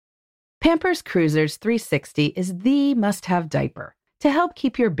Pampers Cruisers 360 is the must-have diaper to help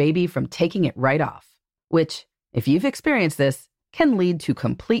keep your baby from taking it right off, which, if you've experienced this, can lead to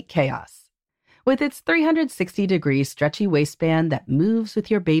complete chaos. With its 360-degree stretchy waistband that moves with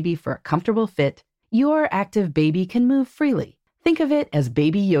your baby for a comfortable fit, your active baby can move freely. Think of it as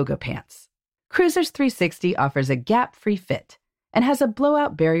baby yoga pants. Cruisers 360 offers a gap-free fit and has a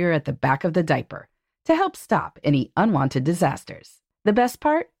blowout barrier at the back of the diaper to help stop any unwanted disasters. The best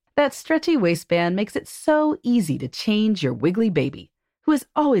part? That stretchy waistband makes it so easy to change your wiggly baby, who is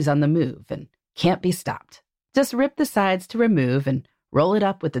always on the move and can't be stopped. Just rip the sides to remove and roll it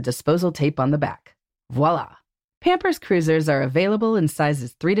up with the disposal tape on the back. Voila! Pampers Cruisers are available in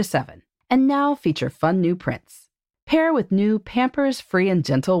sizes 3 to 7 and now feature fun new prints. Pair with new Pampers Free and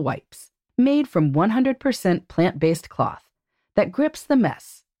Gentle wipes, made from 100% plant-based cloth that grips the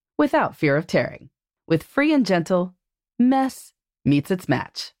mess without fear of tearing. With Free and Gentle, mess meets its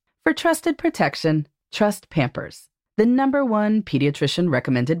match. For trusted protection, trust Pampers, the #1 pediatrician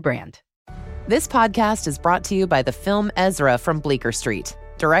recommended brand. This podcast is brought to you by the film Ezra from Bleecker Street,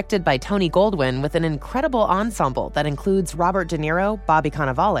 directed by Tony Goldwyn with an incredible ensemble that includes Robert De Niro, Bobby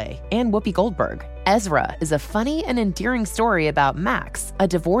Cannavale, and Whoopi Goldberg. Ezra is a funny and endearing story about Max, a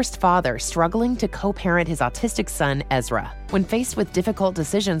divorced father struggling to co-parent his autistic son, Ezra. When faced with difficult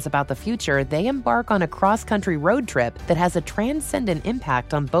decisions about the future, they embark on a cross-country road trip that has a transcendent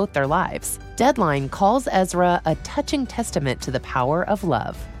impact on both their lives. Deadline calls Ezra a touching testament to the power of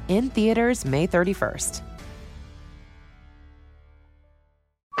love. In theaters May 31st.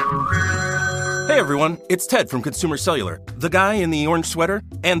 Hey everyone, it's Ted from Consumer Cellular, the guy in the orange sweater,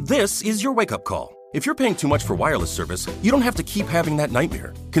 and this is your wake-up call. If you're paying too much for wireless service, you don't have to keep having that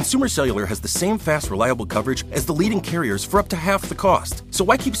nightmare. Consumer Cellular has the same fast, reliable coverage as the leading carriers for up to half the cost. So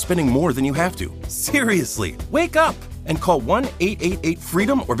why keep spending more than you have to? Seriously, wake up and call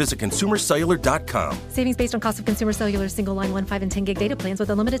 1-888-FREEDOM or visit consumercellular.com. Savings based on cost of Consumer Cellular single line 1, 5, and 10 gig data plans with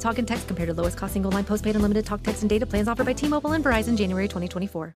unlimited talk and text compared to lowest cost single line postpaid unlimited talk, text, and data plans offered by T-Mobile and Verizon January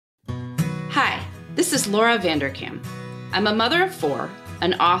 2024. Hi, this is Laura Vanderkam. I'm a mother of 4,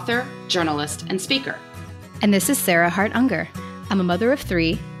 an author, journalist, and speaker. And this is Sarah Hart-Unger. I'm a mother of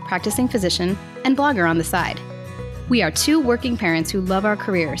 3, practicing physician, and blogger on the side. We are 2 working parents who love our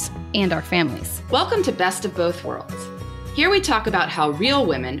careers and our families. Welcome to Best of Both Worlds. Here we talk about how real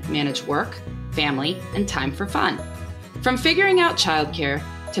women manage work, family, and time for fun. From figuring out childcare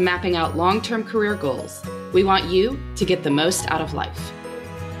to mapping out long-term career goals, we want you to get the most out of life.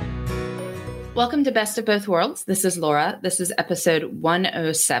 Welcome to Best of Both Worlds. This is Laura. This is episode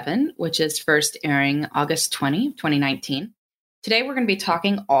 107, which is first airing August 20, 2019. Today, we're going to be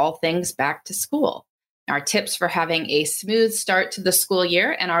talking all things back to school, our tips for having a smooth start to the school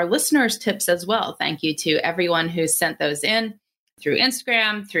year, and our listeners' tips as well. Thank you to everyone who sent those in through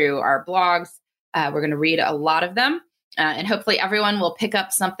Instagram, through our blogs. We're going to read a lot of them, and hopefully everyone will pick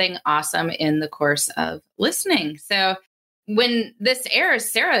up something awesome in the course of listening. So when this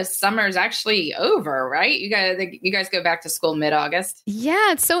airs, Sarah's summer is actually over, right? You guys go back to school mid-August.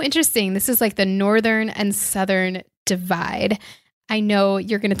 Yeah, it's so interesting. This is like the northern and southern divide. I know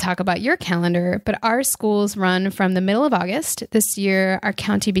you're going to talk about your calendar, but our schools run from the middle of August. This year, our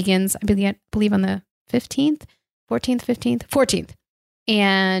county begins, I believe on the 15th, 14th, 15th, 14th.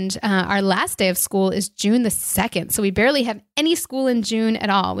 And our last day of school is June the 2nd. So we barely have any school in June at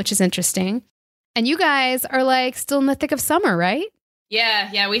all, which is interesting. And you guys are like still in the thick of summer, right?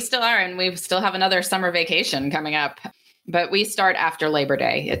 Yeah, we still are. And we still have another summer vacation coming up. But we start after Labor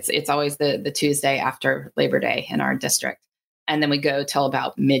Day. It's always the Tuesday after Labor Day in our district. And then we go till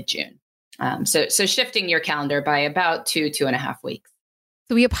about mid-June. So shifting your calendar by about 2.5 weeks.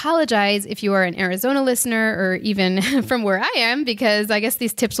 So we apologize if you are an Arizona listener or even from where I am, because I guess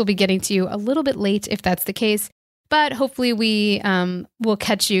these tips will be getting to you a little bit late if that's the case. But hopefully we will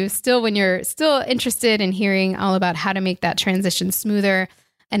catch you still when you're still interested in hearing all about how to make that transition smoother.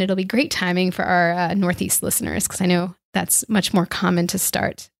 And it'll be great timing for our Northeast listeners, because I know that's much more common to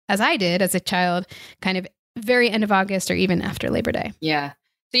start, as I did as a child, kind of very end of August or even after Labor Day. Yeah.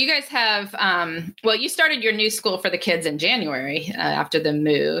 So you guys have, you started your new school for the kids in January after the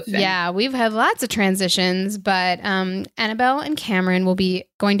move. Yeah, we've had lots of transitions, but Annabelle and Cameron will be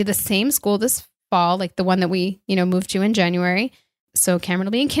going to the same school this fall, like the one that we, moved to in January. So Cameron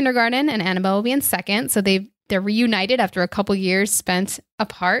will be in kindergarten and Annabelle will be in second. So they're reunited after a couple years spent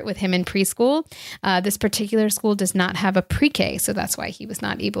apart with him in preschool. This particular school does not have a pre-K, so that's why he was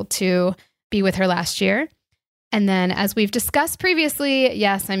not able to be with her last year. And then, as we've discussed previously,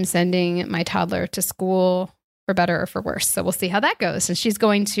 yes, I'm sending my toddler to school for better or for worse. So we'll see how that goes. And she's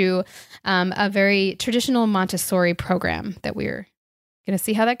going to a very traditional Montessori program that we're going to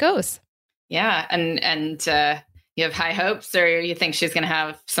see how that goes. Yeah. And you have high hopes, or you think she's going to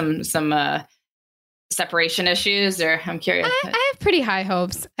have some separation issues, or I'm curious. I have pretty high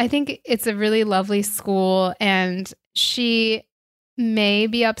hopes. I think it's a really lovely school, and she may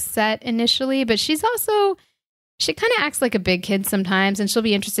be upset initially, but she kind of acts like a big kid sometimes, and she'll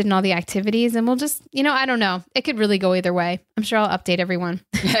be interested in all the activities, and we'll just, I don't know. It could really go either way. I'm sure I'll update everyone.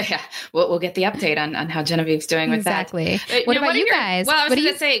 Yeah. We'll get the update on how Genevieve's doing with exactly. that. What about you guys? Well, I was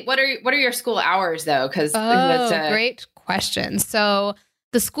going to say, what are your school hours though? Because great question. So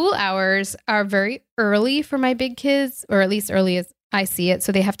the school hours are very early for my big kids, or at least early as I see it.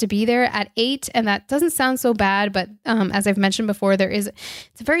 So they have to be there at 8, and that doesn't sound so bad. But as I've mentioned before, it's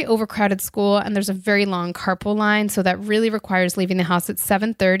a very overcrowded school, and there's a very long carpool line. So that really requires leaving the house at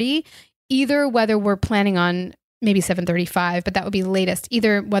 7:30, either whether we're planning on maybe 7:35, but that would be latest,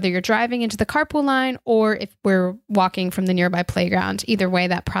 either whether you're driving into the carpool line or if we're walking from the nearby playground. Either way,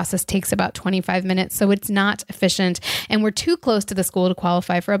 that process takes about 25 minutes. So it's not efficient, and we're too close to the school to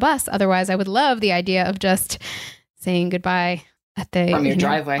qualify for a bus. Otherwise, I would love the idea of just saying goodbye from your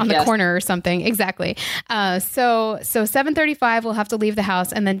driveway on the corner or something. Exactly. So 7:35 we'll have to leave the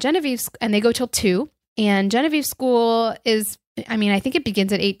house, and then Genevieve's, and they go till 2. And Genevieve's school is, I think it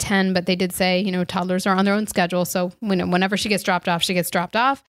begins at 8:10, but they did say, toddlers are on their own schedule. So whenever she gets dropped off, she gets dropped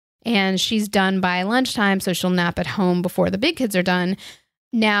off, and she's done by lunchtime. So she'll nap at home before the big kids are done.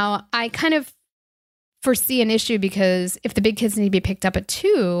 Now I kind of foresee an issue, because if the big kids need to be picked up at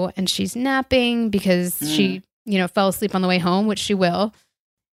 2 and she's napping because she fell asleep on the way home, which she will,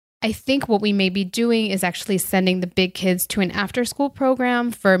 I think what we may be doing is actually sending the big kids to an after school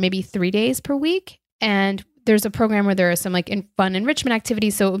program for maybe 3 days per week. And there's a program where there are some fun enrichment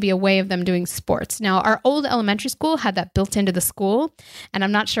activities. So it would be a way of them doing sports. Now, our old elementary school had that built into the school, and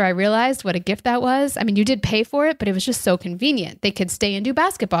I'm not sure I realized what a gift that was. You did pay for it, but it was just so convenient. They could stay and do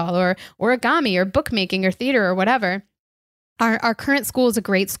basketball or origami or bookmaking or theater or whatever. Our current school is a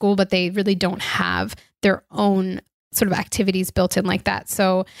great school, but they really don't have their own sort of activities built in like that.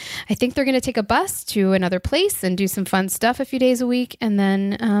 So I think they're going to take a bus to another place and do some fun stuff a few days a week, and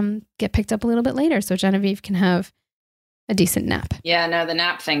then get picked up a little bit later so Genevieve can have a decent nap. Yeah, no, the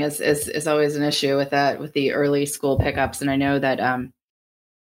nap thing is always an issue with that, with the early school pickups. And I know that,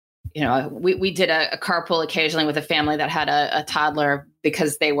 we did a carpool occasionally with a family that had a toddler,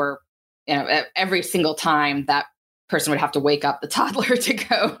 because they were, every single time that person would have to wake up the toddler to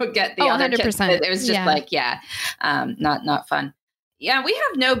go get the other 100%. Kids. It was just not fun. Yeah, we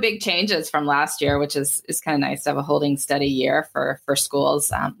have no big changes from last year, which is kind of nice to have a holding steady year for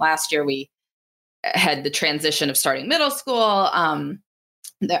schools. Last year we had the transition of starting middle school.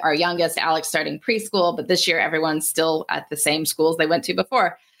 Our youngest, Alex, starting preschool, but this year everyone's still at the same schools they went to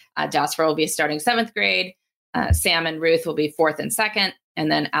before. Jasper will be starting 7th grade. Sam and Ruth will be 4th and 2nd,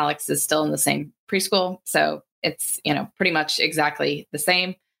 and then Alex is still in the same preschool. So it's, pretty much exactly the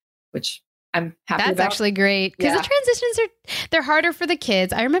same, which I'm happy about. That's actually great, because the transitions they're harder for the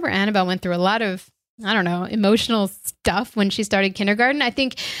kids. I remember Annabelle went through a lot of, emotional stuff when she started kindergarten. I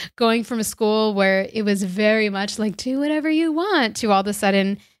think going from a school where it was very much like, do whatever you want, to all of a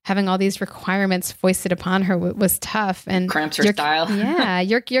sudden having all these requirements foisted upon her was tough. And cramps her style. Yeah.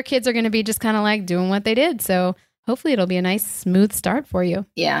 Your kids are going to be just kind of like doing what they did. So hopefully it'll be a nice, smooth start for you.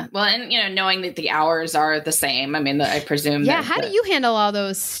 Yeah. Well, and, knowing that the hours are the same, I presume. Yeah. How do you handle all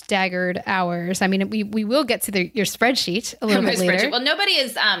those staggered hours? We will get to your spreadsheet a little bit later. Well, nobody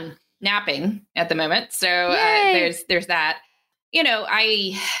is napping at the moment. So there's that.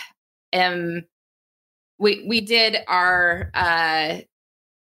 I am, we did our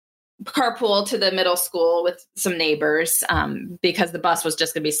carpool to the middle school with some neighbors, because the bus was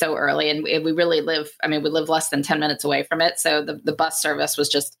just going to be so early, and we really live less than 10 minutes away from it. So the bus service was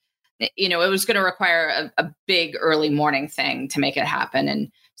just, it was going to require a big early morning thing to make it happen.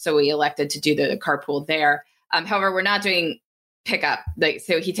 And so we elected to do the carpool there. However, we're not doing pickup.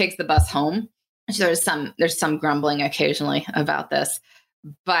 So he takes the bus home. So there's some grumbling occasionally about this,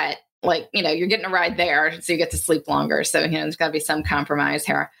 but you're getting a ride there, so you get to sleep longer. So, there's got to be some compromise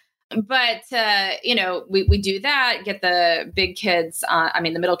here. But, we do that, get the big kids,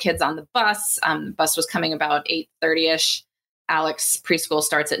 the middle kids on the bus. The bus was coming about 8:30ish. Alex preschool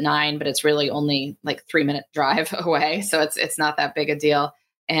starts at 9, but it's really only 3-minute drive away. So it's not that big a deal.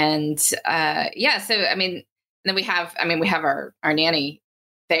 And, then we have our nanny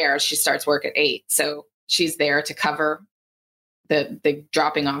there. She starts work at 8. So she's there to cover the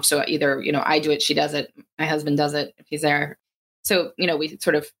dropping off. So either, I do it, she does it, my husband does it if he's there. So, we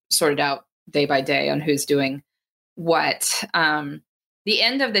sort of sorted out day by day on who's doing what. The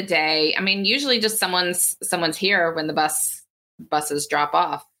end of the day, usually just someone's here when the buses drop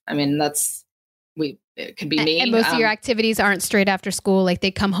off. I mean, it could be me. And most of your activities aren't straight after school. Like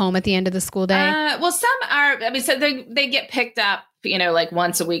they come home at the end of the school day. Well, some are, I mean, so they get picked up, like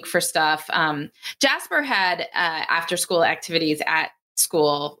once a week for stuff. Jasper had after school activities at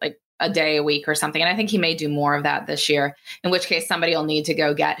school, like a day a week or something. And I think he may do more of that this year, in which case somebody will need to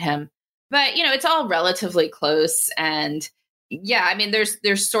go get him. But, it's all relatively close. And yeah, I mean,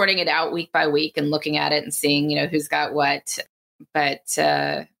 there's sorting it out week by week and looking at it and seeing, who's got what. But,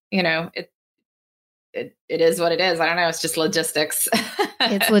 it is what it is. I don't know. It's just logistics.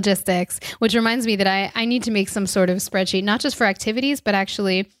 It's logistics, which reminds me that I need to make some sort of spreadsheet, not just for activities, but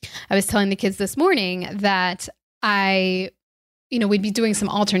actually I was telling the kids this morning that we'd be doing some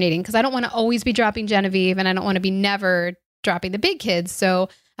alternating because I don't want to always be dropping Genevieve and I don't want to be never dropping the big kids. So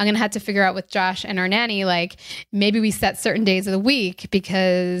I'm going to have to figure out with Josh and our nanny, like maybe we set certain days of the week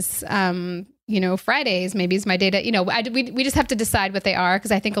because, Fridays maybe is my day to, we just have to decide what they are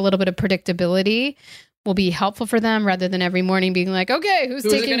because I think a little bit of predictability will be helpful for them rather than every morning being like, okay, who's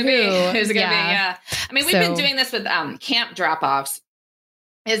taking who? Who's it going to be? Yeah. I mean, we've been doing this with camp drop-offs.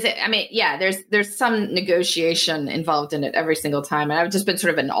 There's some negotiation involved in it every single time. And I've just been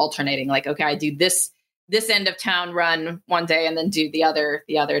sort of alternating like, okay, I do this end of town run one day and then do the other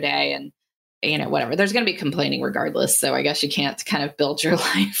day. And, whatever, there's going to be complaining regardless. So I guess you can't kind of build your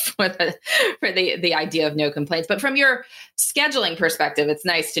life for the idea of no complaints. But from your scheduling perspective, it's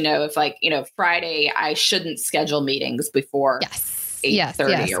nice to know if Friday, I shouldn't schedule meetings before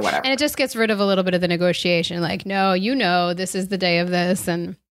 8:30 or whatever. And it just gets rid of a little bit of the negotiation. Like, no, this is the day of this.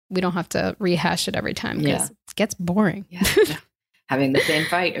 And we don't have to rehash it every time because it gets boring. Yeah. Having the same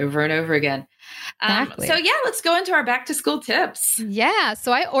fight over and over again. Exactly. So let's go into our back to school tips. Yeah.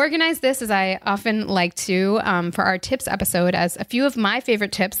 So I organized this as I often like to for our tips episode as a few of my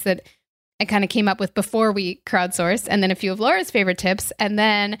favorite tips that I kind of came up with before we crowdsourced, and then a few of Laura's favorite tips. And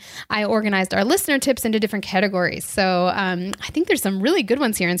then I organized our listener tips into different categories. So I think there's some really good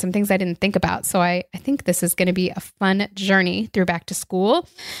ones here and some things I didn't think about. So I think this is going to be a fun journey through back to school.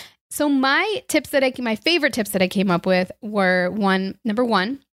 So my favorite tips that I came up with were number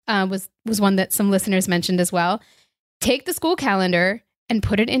one was one that some listeners mentioned as well. Take the school calendar and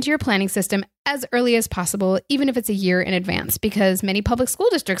put it into your planning system as early as possible, even if it's a year in advance, because many public school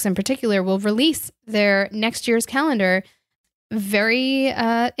districts in particular will release their next year's calendar very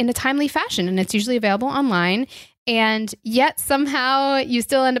in a timely fashion. And it's usually available online. And yet somehow you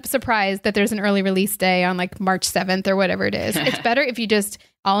still end up surprised that there's an early release day on like March 7th or whatever it is. It's better if you just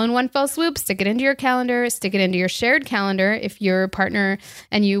all in one fell swoop, stick it into your calendar, stick it into your shared calendar if your partner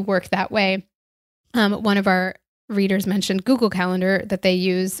and you work that way. One of our readers mentioned Google Calendar that they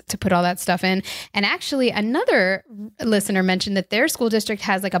use to put all that stuff in. And actually another listener mentioned that their school district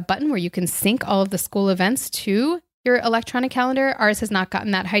has like a button where you can sync all of the school events to your electronic calendar. Ours has not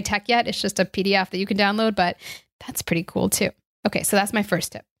gotten that high tech yet. It's just a PDF that you can download, but that's pretty cool too. Okay, so that's my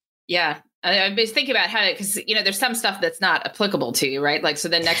first tip. Yeah. I was thinking about how because there's some stuff that's not applicable to you, right? Like, so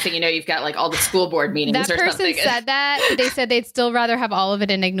then next thing you know, you've got like all the school board meetings that or something. That person said that. They said they'd still rather have all of it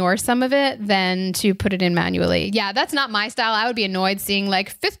and ignore some of it than to put it in manually. Yeah, that's not my style. I would be annoyed seeing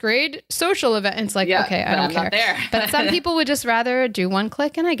like 5th grade social event. And it's like, okay, I don't care. Not there. But some people would just rather do one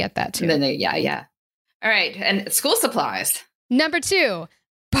click, and I get that too. And then yeah. All right, and school supplies. Number 2.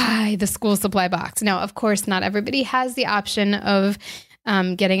 Buy the school supply box. Now, of course, not everybody has the option of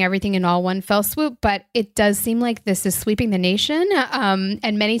getting everything in all one fell swoop, but it does seem like this is sweeping the nation.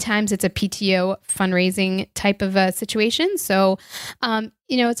 And many times it's a PTO fundraising type of a situation. So,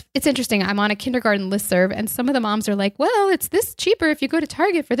 it's interesting. I'm on a kindergarten listserv and some of the moms are like, well, it's this cheaper if you go to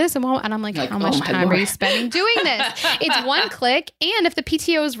Target for this. And I'm like, how much time are you spending doing this? It's one click. And if the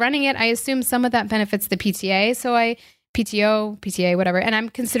PTO is running it, I assume some of that benefits the PTA. So PTA, whatever. And I'm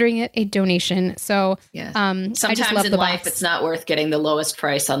considering it a donation. So sometimes I just love in the life, box. It's not worth getting the lowest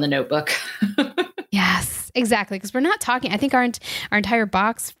price on the notebook. Yes, exactly. Because we're not talking, I think our entire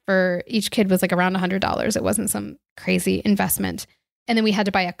box for each kid was like around $100. It wasn't some crazy investment. And then we had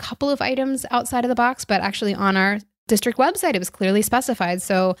to buy a couple of items outside of the box, but actually on our district website, it was clearly specified.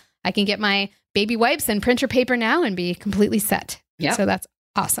 So I can get my baby wipes and printer paper now and be completely set. Yeah. So that's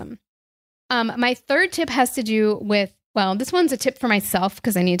awesome. My third tip has to do with, well, this one's a tip for myself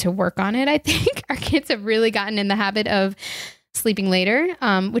because I need to work on it. I think our kids have really gotten in the habit of sleeping later,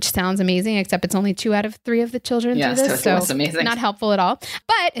 which sounds amazing, except it's only 2 out of 3 of the children do this. So amazing. Not helpful at all.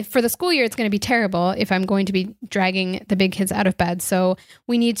 But for the school year, it's going to be terrible if I'm going to be dragging the big kids out of bed. So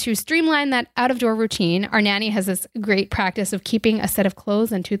we need to streamline that out-of-door routine. Our nanny has this great practice of keeping a set of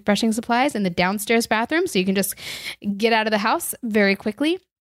clothes and toothbrushing supplies in the downstairs bathroom. So you can just get out of the house very quickly.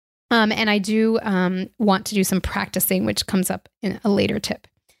 And I do want to do some practicing, which comes up in a later tip.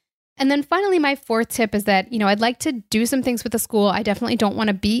 And then finally, my fourth tip is that, I'd like to do some things with the school. I definitely don't want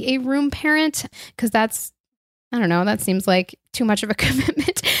to be a room parent because I don't know, that seems like too much of a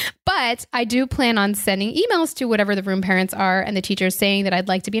commitment. But I do plan on sending emails to whatever the room parents are and the teachers saying that I'd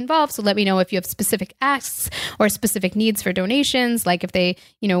like to be involved. So let me know if you have specific asks or specific needs for donations, like if they,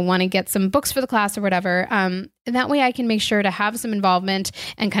 want to get some books for the class or whatever. And that way I can make sure to have some involvement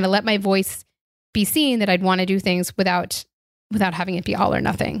and kind of let my voice be seen that I'd want to do things without having it be all or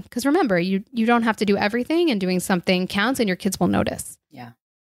nothing. Because remember, you don't have to do everything, and doing something counts and your kids will notice. Yeah.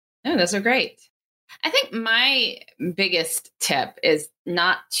 No, those are great. I think my biggest tip is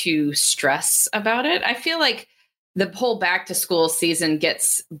not to stress about it. I feel like the whole back to school season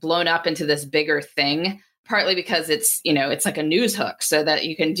gets blown up into this bigger thing, partly because it's like a news hook so that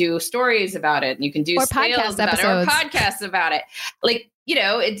you can do stories about it and you can do podcast episodes or podcasts about it. Like,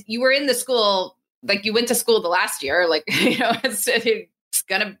 you were in the school, like you went to school the last year, like, it's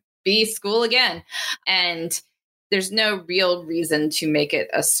going to be school again. And there's no real reason to make it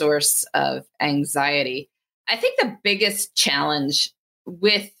a source of anxiety. I think the biggest challenge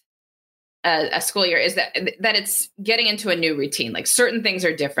with a school year is that it's getting into a new routine. Like certain things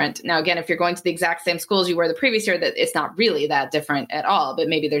are different. Now, again, if you're going to the exact same schools you were the previous year, that it's not really that different at all, but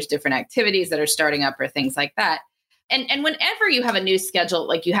maybe there's different activities that are starting up or things like that. And whenever you have a new schedule,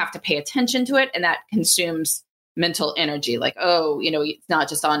 like you have to pay attention to it, and that consumes mental energy. Like, it's not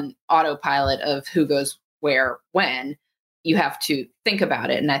just on autopilot of who goes where, when. You have to think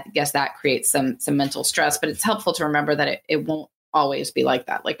about it. And I guess that creates some mental stress, but it's helpful to remember that it won't always be like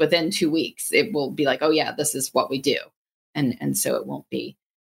that. Like within 2 weeks, it will be like, oh yeah, this is what we do. And so it won't be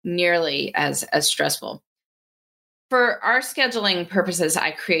nearly as stressful. For our scheduling purposes,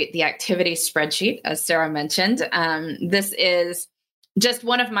 I create the activity spreadsheet, as Sarah mentioned. This is just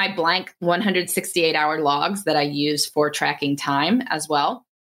one of my blank 168-hour logs that I use for tracking time as well.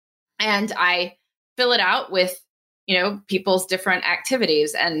 And I fill it out with, people's different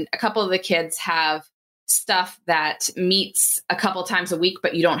activities. And a couple of the kids have stuff that meets a couple times a week,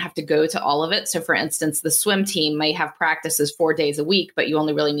 but you don't have to go to all of it. So for instance, the swim team may have practices 4 days a week, but you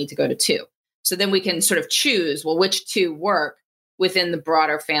only really need to go to 2. So then we can sort of choose, which 2 work within the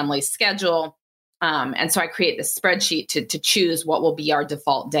broader family schedule. And so I create this spreadsheet to choose what will be our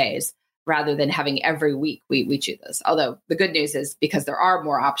default days rather than having every week we choose this. Although the good news is because there are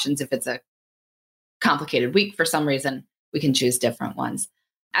more options, if it's a complicated week for some reason, we can choose different ones.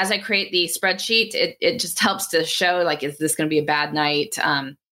 As I create the spreadsheet, it just helps to show, like, is this going to be a bad night?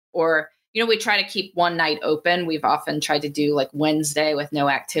 Or we try to keep one night open. We've often tried to do like Wednesday with no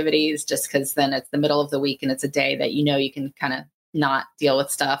activities, just because then it's the middle of the week and it's a day that you can kind of not deal with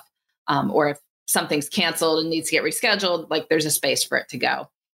stuff. Or if something's canceled and needs to get rescheduled, like there's a space for it to go.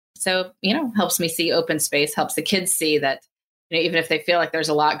 So, helps me see open space, helps the kids see that, even if they feel like there's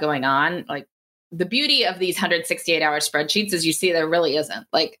a lot going on, like the beauty of these 168-hour spreadsheets is you see there really isn't.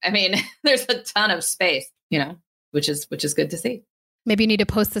 Like, there's a ton of space, which is good to see. Maybe you need to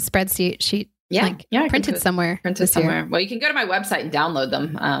post the spreadsheet sheet. Printed somewhere. Printed somewhere. Well, you can go to my website and download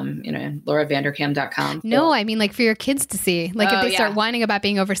them. LauraVanderkam.com. No, like for your kids to see. Like if they start whining about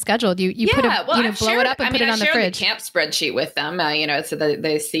being overscheduled, you put blow it up and put it on the fridge. The camp spreadsheet with them, so that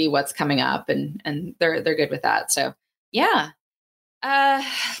they see what's coming up and they're good with that. So yeah.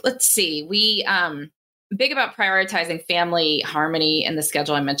 Let's see. We big about prioritizing family harmony in the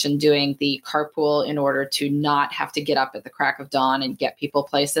schedule. I mentioned doing the carpool in order to not have to get up at the crack of dawn and get people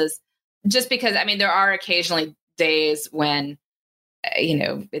places. Just because, there are occasionally days when,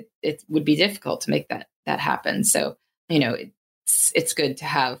 it would be difficult to make that happen. So, it's good to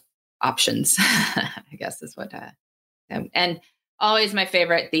have options, I guess is what, and always my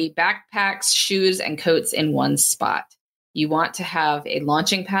favorite, the backpacks, shoes, and coats in one spot. You want to have a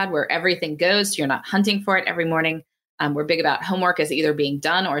launching pad where everything goes. So you're not hunting for it every morning. We're big about homework as either being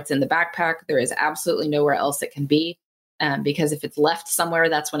done or it's in the backpack. There is absolutely nowhere else it can be. Because if it's left somewhere,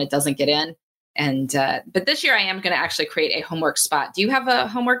 that's when it doesn't get in. And but this year I am going to actually create a homework spot. Do you have a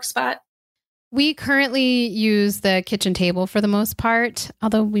homework spot? We currently use the kitchen table for the most part,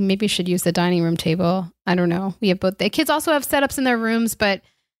 although we maybe should use the dining room table. I don't know. We have both. The kids also have setups in their rooms, but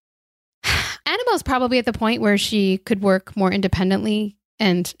Annabelle's probably at the point where she could work more independently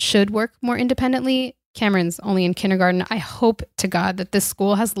and should work more independently. Cameron's only in kindergarten. I hope to God that this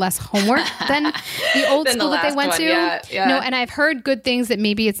school has less homework than the old school that they went to. Yeah. No, and I've heard good things that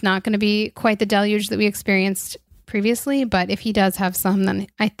maybe it's not going to be quite the deluge that we experienced previously. But if he does have some, then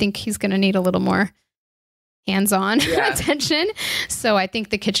I think he's going to need a little more hands-on attention. So I think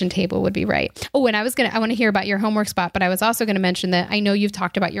the kitchen table would be right. Oh, and I want to hear about your homework spot, but I was also going to mention that I know you've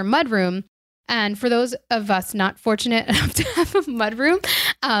talked about your mudroom And for those of us not fortunate enough to have a mudroom,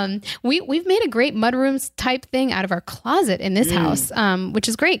 we've made a great mudrooms type thing out of our closet in this house, which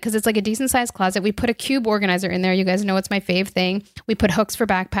is great because it's like a decent sized closet. We put a cube organizer in there. You guys know it's my fave thing. We put hooks for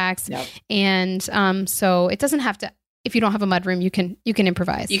backpacks. Yep. And so it doesn't have to, if you don't have a mudroom, you can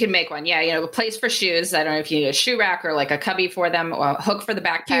improvise. You can make one. Yeah. A place for shoes. I don't know if you need a shoe rack or like a cubby for them or a hook for the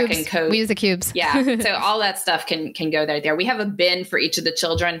backpack Cubes. and coat. We use the cubes. Yeah. So all that stuff can go there. We have a bin for each of the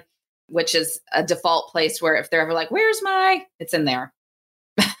children, which is a default place where if they're ever like, where's it's in there.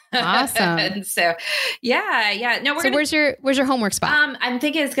 Awesome. And so, yeah. No, where's your homework spot? I'm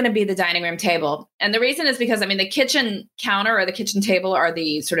thinking it's going to be the dining room table. And the reason is because, the kitchen counter or the kitchen table are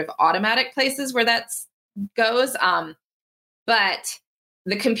the sort of automatic places where that goes. But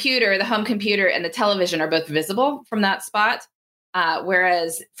the computer, the home computer and the television are both visible from that spot.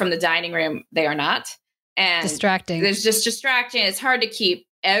 Whereas from the dining room, they are not. And distracting. There's just distracting. It's hard to keep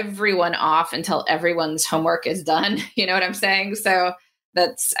everyone off until everyone's homework is done. You know what I'm saying? So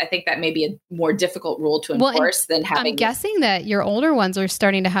I think that may be a more difficult rule to enforce than having. I'm guessing that your older ones are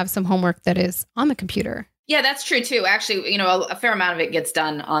starting to have some homework that is on the computer. Yeah, that's true too. Actually, a fair amount of it gets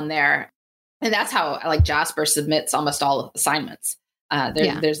done on there. And that's how Jasper submits almost all assignments.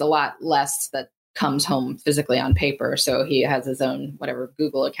 There's a lot less that comes home physically on paper. So he has his own, whatever,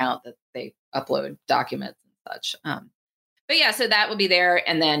 Google account that they upload documents and such. But yeah, so that will be there.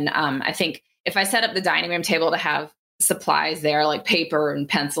 And then I think if I set up the dining room table to have supplies there, like paper and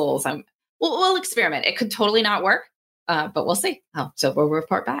pencils, we'll experiment. It could totally not work, but we'll see. So we'll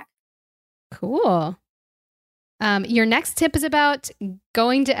report back. Cool. Your next tip is about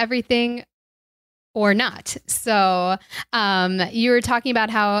going to everything or not. So you were talking about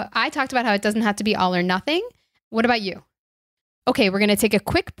how I talked about how it doesn't have to be all or nothing. What about you? Okay, we're going to take a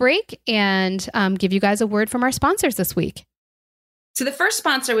quick break and give you guys a word from our sponsors this week. So the first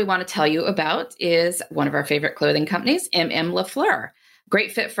sponsor we want to tell you about is one of our favorite clothing companies, MM Lafleur.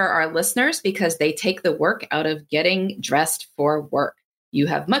 Great fit for our listeners because they take the work out of getting dressed for work. You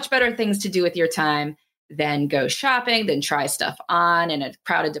have much better things to do with your time than go shopping, than try stuff on in a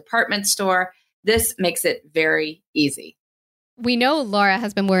crowded department store. This makes it very easy. We know Laura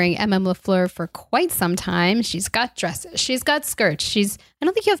has been wearing MM Lafleur for quite some time. She's got dresses. She's got skirts. I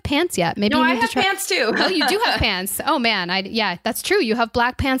don't think you have pants yet. Maybe no, you I need have to try. Pants too. Oh, you do have pants. Oh man, yeah, that's true. You have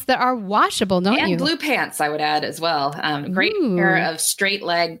black pants that are washable, don't you? And blue pants, I would add as well. Great pair of straight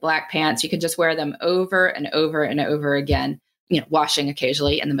leg black pants. You can just wear them over and over and over again. Washing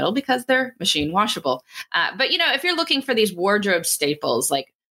occasionally in the middle because they're machine washable. But if you're looking for these wardrobe staples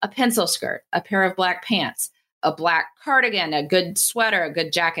like a pencil skirt, a pair of black pants, a black cardigan, a good sweater, a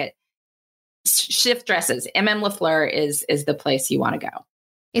good jacket, shift dresses, MM Lafleur is the place you want to go.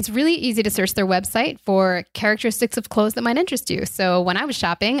 It's really easy to search their website for characteristics of clothes that might interest you. So when I was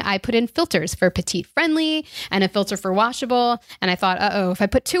shopping, I put in filters for petite friendly and a filter for washable. And I thought, if I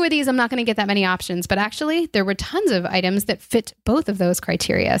put 2 of these, I'm not going to get that many options. But actually, there were tons of items that fit both of those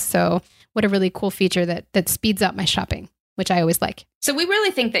criteria. So what a really cool feature that speeds up my shopping, which I always like. So we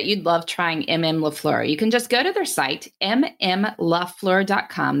really think that you'd love trying MM Lafleur. You can just go to their site,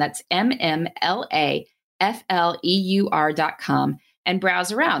 mmlafleur.com. That's mmlafleur.com. and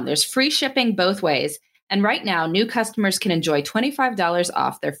browse around. There's free shipping both ways. And right now, new customers can enjoy $25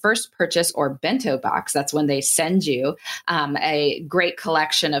 off their first purchase or bento box. That's when they send you a great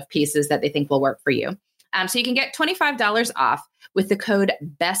collection of pieces that they think will work for you. So you can get $25 off with the code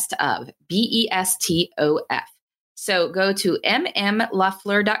BESTOF, BESTOF. So go to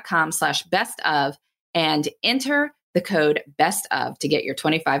mmlafleur.com/bestof and enter the code BESTOF to get your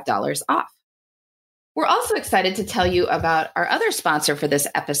 $25 off. We're also excited to tell you about our other sponsor for this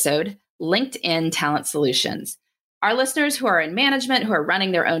episode, LinkedIn Talent Solutions. Our listeners who are in management, who are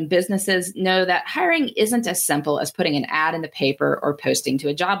running their own businesses, know that hiring isn't as simple as putting an ad in the paper or posting to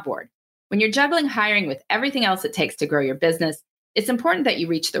a job board. When you're juggling hiring with everything else it takes to grow your business, it's important that you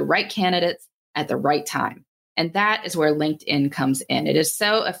reach the right candidates at the right time. And that is where LinkedIn comes in. It is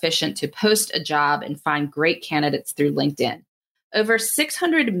so efficient to post a job and find great candidates through LinkedIn. Over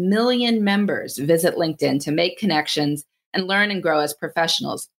 600 million members visit LinkedIn to make connections and learn and grow as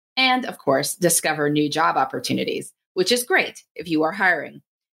professionals. And of course, discover new job opportunities, which is great if you are hiring.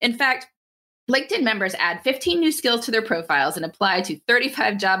 In fact, LinkedIn members add 15 new skills to their profiles and apply to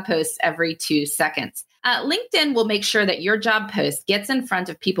 35 job posts every 2 seconds. LinkedIn will make sure that your job post gets in front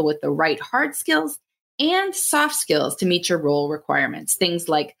of people with the right hard skills and soft skills to meet your role requirements. Things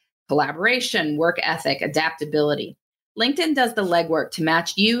like collaboration, work ethic, adaptability. LinkedIn does the legwork to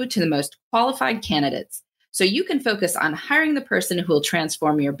match you to the most qualified candidates, so you can focus on hiring the person who will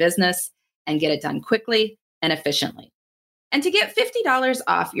transform your business and get it done quickly and efficiently. And to get $50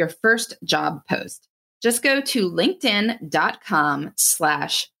 off your first job post, just go to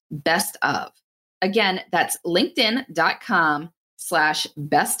linkedin.com/bestof. Again, that's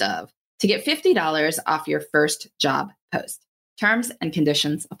linkedin.com/bestof to get $50 off your first job post. Terms and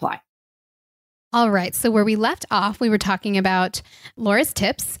conditions apply. All right. So where we left off, we were talking about Laura's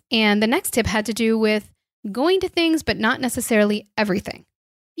tips. And the next tip had to do with going to things, but not necessarily everything.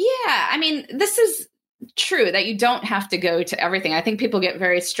 Yeah. I mean, this is true that you don't have to go to everything. I think people get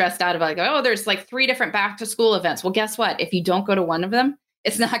very stressed out about like, oh, there's like 3 different back to school events. Well, guess what? If you don't go to one of them,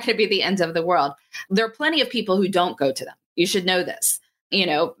 it's not going to be the end of the world. There are plenty of people who don't go to them. You should know this. You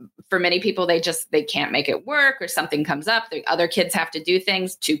know, for many people, they can't make it work or something comes up. The other kids have to do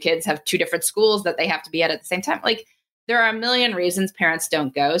things. 2 kids have 2 different schools that they have to be at the same time. Like there are a million reasons parents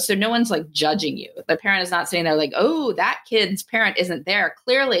don't go. So no one's like judging you. The parent is not sitting there like, oh, that kid's parent isn't there.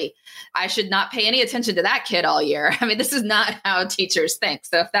 Clearly, I should not pay any attention to that kid all year. I mean, this is not how teachers think.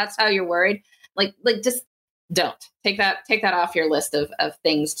 So if that's how you're worried, like just don't take that off your list of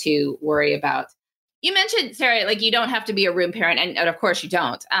things to worry about. You mentioned, Sarah, like you don't have to be a room parent. And of course you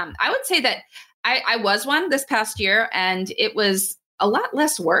don't. I would say that I was one this past year and it was a lot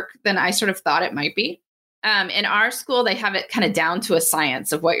less work than I sort of thought it might be. In our school, they have it kind of down to a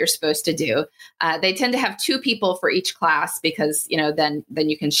science of what you're supposed to do. They tend to have 2 people for each class because, you know, then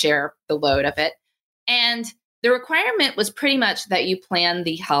you can share the load of it. And the requirement was pretty much that you plan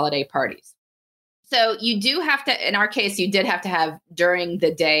the holiday parties. So you do have to, in our case, you did have to have during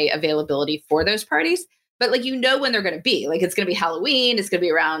the day availability for those parties, but like, you know, when they're going to be like, it's going to be Halloween, it's going to be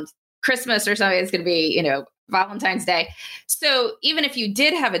around Christmas or something. It's going to be, you know, Valentine's Day. So even if you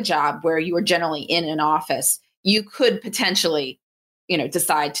did have a job where you were generally in an office, you could potentially, you know,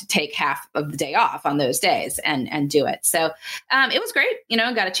 decide to take half of the day off on those days and do it. So it was great. You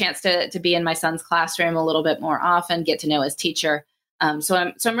know, got a chance to be in my son's classroom a little bit more often, get to know his teacher. So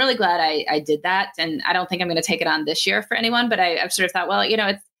I'm really glad I did that. And I don't think I'm going to take it on this year for anyone, but I've sort of thought, well, you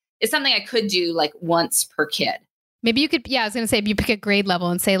know, it's something I could do like once per kid. Maybe you could, I was going to say, if you pick a grade level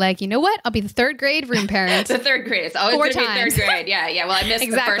and say like, you know what, I'll be the 3rd grade room parent. The 3rd grade. It's always going to be 3rd grade. Yeah. Well, I missed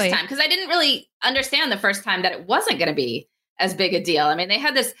Exactly. the first time because I didn't really understand the first time that it wasn't going to be as big a deal. I mean, they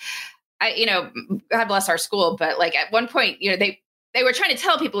had this, you know, God bless our school, but like at one point, you know, they were trying to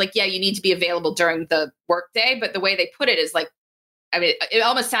tell people like, yeah, you need to be available during the workday. But the way they put it is like, I mean, it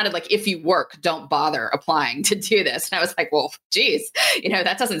almost sounded like if you work, don't bother applying to do this. And I was like, well, geez, you know,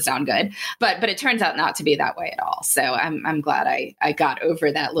 that doesn't sound good. But it turns out not to be that way at all. So I'm glad I got over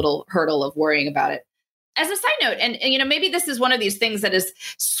that little hurdle of worrying about it. As a side note, and you know, maybe this is one of these things that is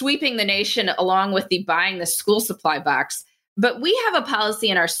sweeping the nation along with the buying the school supply box. But we have a policy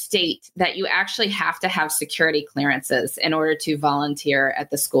in our state that you actually have to have security clearances in order to volunteer at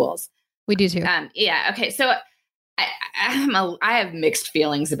the schools. We do too. Yeah. Okay. So I have mixed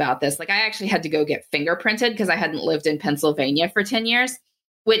feelings about this. Like I actually had to go get fingerprinted because I hadn't lived in Pennsylvania for 10 years,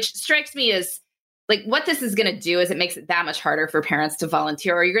 which strikes me as like what this is going to do is it makes it that much harder for parents to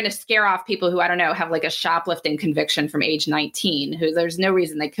volunteer, or you're going to scare off people who, I don't know, have like a shoplifting conviction from age 19, who there's no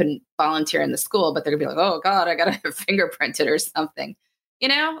reason they couldn't volunteer in the school, but they're gonna be like, oh God, I got to have fingerprinted or something, you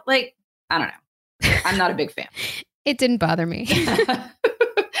know, like, I don't know. I'm not a big fan. It didn't bother me.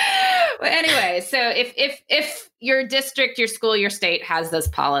 Well, anyway, so if your district, your school, your state has this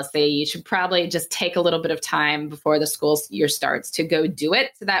policy, you should probably just take a little bit of time before the school year starts to go do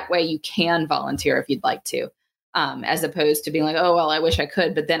it. So that way you can volunteer if you'd like to, as opposed to being like, oh, well, I wish I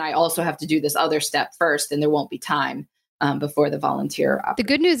could, but then I also have to do this other step first and there won't be time before the volunteer. The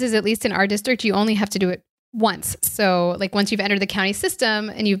good news is, at least in our district, you only have to do it once. So like once you've entered the county system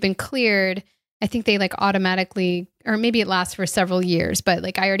and you've been cleared, I think they like automatically, or maybe it lasts for several years, but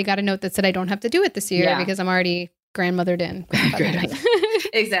like I already got a note that said I don't have to do it this year because I'm already grandmothered in.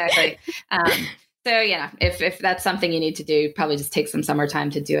 Exactly. So yeah, if that's something you need to do, probably just take some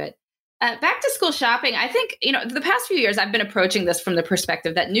summertime to do it. Back to school shopping. I think, you know, the past few years I've been approaching this from the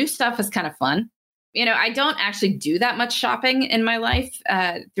perspective that new stuff is kind of fun. You know, I don't actually do that much shopping in my life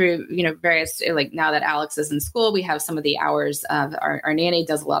through, you know, various, like now that Alex is in school, we have some of the hours of our nanny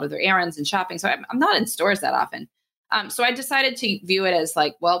does a lot of their errands and shopping. So I'm not in stores that often. So I decided to view it as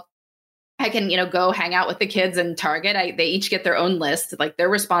like, well, I can, you know, go hang out with the kids in Target. They each get their own list. Like they're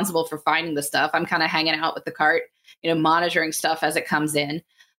responsible for finding the stuff. I'm kind of hanging out with the cart, you know, monitoring stuff as it comes in.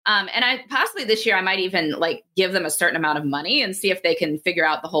 And I possibly this year, I might even like give them a certain amount of money and see if they can figure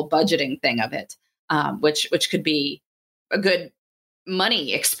out the whole budgeting thing of it. Which could be a good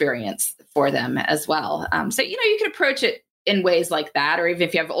money experience for them as well. So, you know, you could approach it in ways like that, or even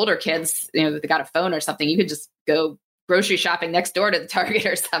if you have older kids, you know, they got a phone or something, you could just go grocery shopping next door to the Target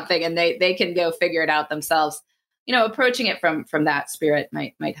or something, and they can go figure it out themselves. approaching it from that spirit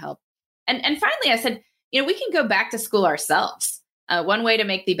might help. And finally, I said, we can go back to school ourselves. One way to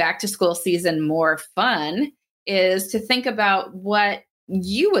make the back to school season more fun is to think about what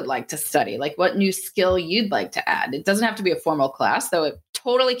you would like to study, like what new skill you'd like to add. It doesn't have to be a formal class, though it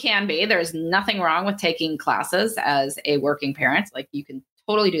totally can be. There's nothing wrong with taking classes as a working parent. Like you can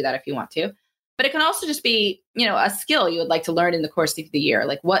totally do that if you want to. But it can also just be, a skill you would like to learn in the course of the year.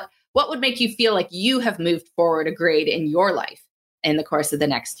 Like what would make you feel like you have moved forward a grade in your life in the course of the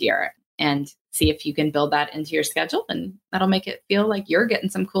next year? And see if you can build that into your schedule, and that'll make it feel like you're getting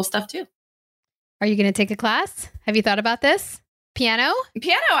some cool stuff too. Are you going to take a class? Have you thought about this? Piano?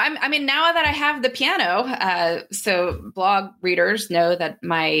 I mean, now that I have the piano, so blog readers know that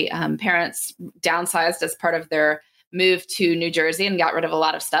my parents downsized as part of their move to New Jersey and got rid of a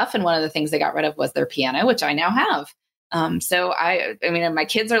lot of stuff. And one of the things they got rid of was their piano, which I now have. So I mean, my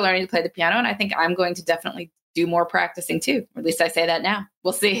kids are learning to play the piano, and I think I'm going to definitely do more practicing too. Or at least I say that now.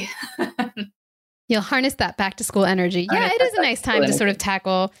 We'll see. You'll harness that back to school energy. Yeah, it is a nice time to sort of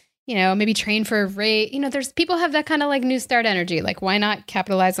tackle, maybe train for a rate. There's people have that kind of like new start energy. Like, why not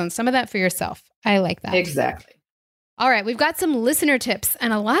capitalize on some of that for yourself? I like that. Exactly. All right. We've got some listener tips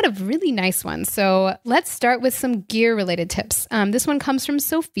and a lot of really nice ones. So let's start with some gear related tips. This one comes from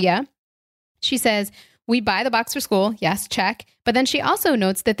Sophia. She says, we buy the box for school. Yes, check. But then she also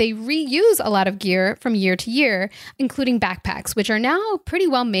notes that they reuse a lot of gear from year to year, including backpacks, which are now pretty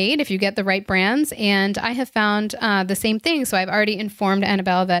well made if you get the right brands. And I have found the same thing. So I've already informed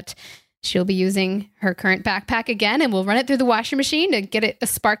Annabelle that she'll be using her current backpack again, and we'll run it through the washing machine to get it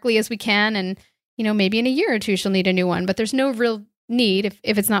as sparkly as we can. And, maybe in a year or two, she'll need a new one. But there's no real need,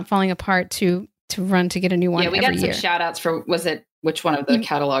 if it's not falling apart, to run to get a new one every year. Yeah, we got some shout outs for, which one of the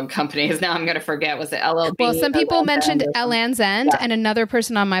catalog companies? Now I'm going to forget. Was it LL Bean? Well, some people mentioned Land's End, and another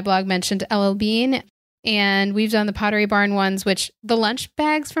person on my blog mentioned LL Bean. And we've done the Pottery Barn ones, which the lunch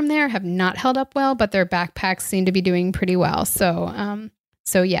bags from there have not held up well, but their backpacks seem to be doing pretty well. So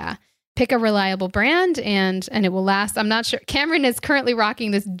yeah, pick a reliable brand and it will last. I'm not sure. Cameron is currently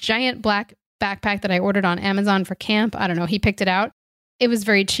rocking this giant black backpack that I ordered on Amazon for camp. I don't know. He picked it out. It was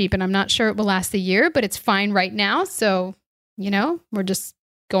very cheap, and I'm not sure it will last a year, but it's fine right now. So we're just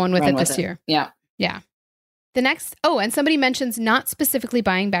going with it this year. Yeah. Yeah. The next, and somebody mentions not specifically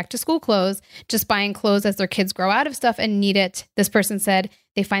buying back to school clothes, just buying clothes as their kids grow out of stuff and need it. This person said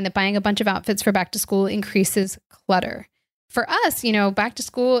they find that buying a bunch of outfits for back to school increases clutter. For us, back to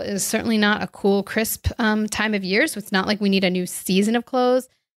school is certainly not a cool, crisp time of year. So it's not like we need a new season of clothes.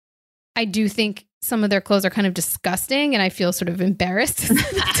 I do think some of their clothes are kind of disgusting, and I feel sort of embarrassed.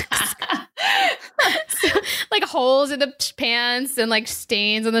 Like holes in the pants and like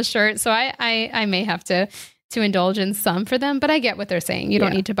stains on the shirt. So I may have to indulge in some for them, but I get what they're saying. You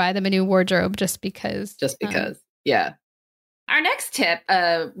don't need to buy them a new wardrobe just because. Yeah. Our next tip,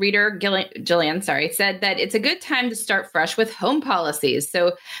 reader Jillian, said that it's a good time to start fresh with home policies.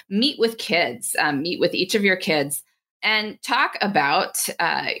 So meet with kids, meet with each of your kids and talk about,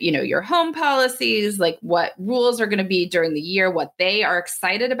 your home policies, like what rules are going to be during the year, what they are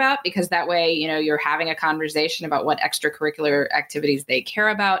excited about, because that way, you're having a conversation about what extracurricular activities they care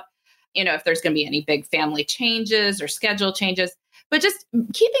about, if there's going to be any big family changes or schedule changes, but just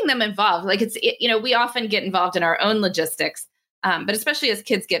keeping them involved. Like we often get involved in our own logistics, but especially as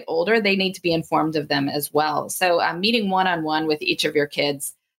kids get older, they need to be informed of them as well. So meeting one-on-one with each of your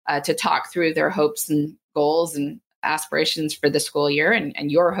kids to talk through their hopes and goals and aspirations for the school year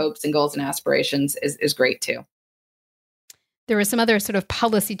and your hopes and goals and aspirations is great too. There were some other sort of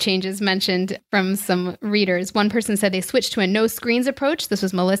policy changes mentioned from some readers. One person said they switched to a no screens approach. This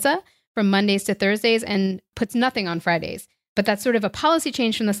was Melissa, from Mondays to Thursdays, and puts nothing on Fridays. But that's sort of a policy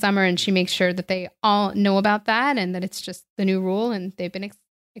change from the summer, and she makes sure that they all know about that and that it's just the new rule, and they've been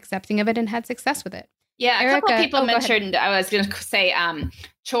accepting of it and had success with it. Yeah, Erica, couple of people mentioned, I was going to say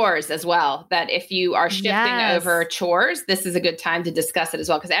chores as well, that if you are shifting over chores, this is a good time to discuss it as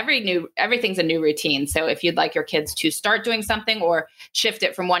well, because everything's a new routine. So if you'd like your kids to start doing something or shift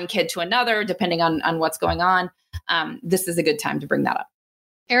it from one kid to another, depending on what's going on, this is a good time to bring that up.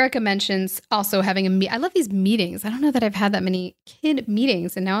 Erica mentions also having I love these meetings. I don't know that I've had that many kid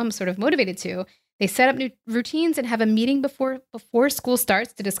meetings, and now I'm sort of motivated to. They set up new routines and have a meeting before school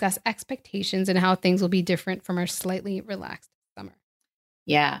starts to discuss expectations and how things will be different from our slightly relaxed summer.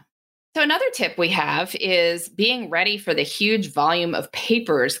 Yeah. So another tip we have is being ready for the huge volume of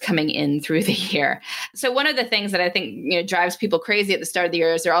papers coming in through the year. So one of the things that I think drives people crazy at the start of the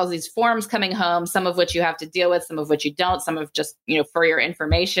year is there are all these forms coming home, some of which you have to deal with, some of which you don't, some of just for your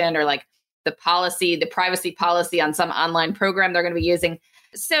information, or like the privacy policy on some online program they're going to be using.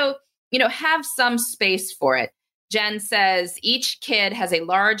 So have some space for it. Jen says each kid has a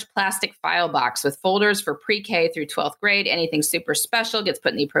large plastic file box with folders for pre-K through 12th grade. Anything super special gets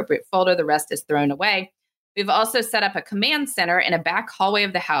put in the appropriate folder. The rest is thrown away. We've also set up a command center in a back hallway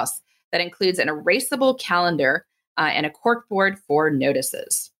of the house that includes an erasable calendar and a corkboard for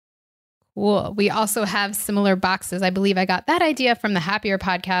notices. Cool. We also have similar boxes. I believe I got that idea from the Happier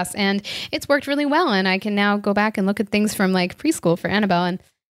podcast, and it's worked really well. And I can now go back and look at things from like preschool for Annabelle, and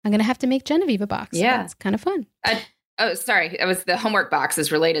I'm going to have to make Genevieve a box. Yeah. It's kind of fun. Oh, sorry. It was the homework box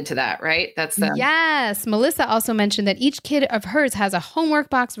is related to that, right? That's Yes. Melissa also mentioned that each kid of hers has a homework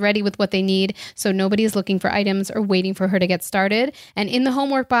box ready with what they need. So nobody is looking for items or waiting for her to get started. And in the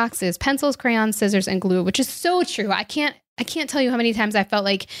homework box is pencils, crayons, scissors, and glue, which is so true. I can't tell you how many times I felt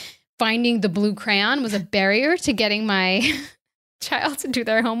like finding the blue crayon was a barrier to getting my child to do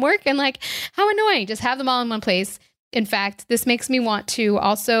their homework. And like, how annoying. Just have them all in one place. In fact, this makes me want to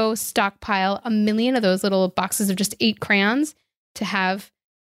also stockpile 1 million of those little boxes of just 8 crayons to have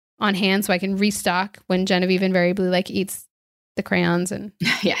on hand so I can restock when Genevieve invariably like eats the crayons and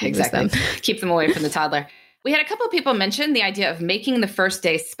yeah, exactly. Keep them away from the toddler. We had a couple of people mention the idea of making the first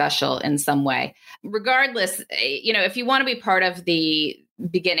day special in some way. Regardless, if you want to be part of the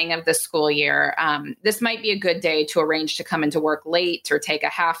beginning of the school year, this might be a good day to arrange to come into work late or take a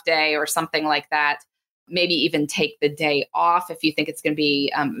half day or something like that. Maybe even take the day off if you think it's going to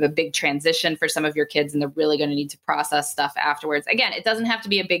be a big transition for some of your kids and they're really going to need to process stuff afterwards. Again, it doesn't have to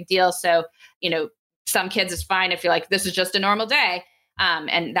be a big deal. So, some kids is fine if you're like, this is just a normal day.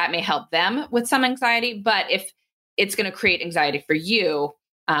 And that may help them with some anxiety. But if it's going to create anxiety for you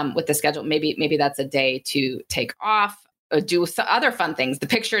with the schedule, maybe that's a day to take off. Do some other fun things. The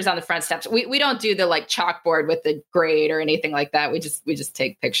pictures on the front steps. We don't do the like chalkboard with the grade or anything like that. We just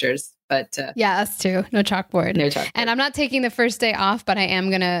take pictures. But yeah, us too. No chalkboard. No chalkboard. And I'm not taking the first day off, but I am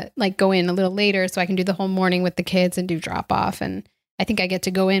gonna like go in a little later so I can do the whole morning with the kids and do drop off. And I think I get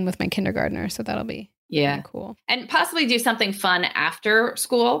to go in with my kindergartner, so that'll be cool. And possibly do something fun after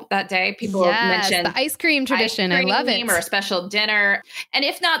school that day. People mentioned the ice cream tradition. I love it. Or a special dinner. And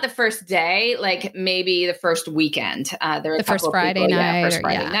if not the first day, like maybe the first weekend. There are the first Friday night. First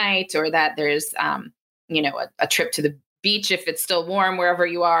Friday night, or that there's, a trip to the beach if it's still warm wherever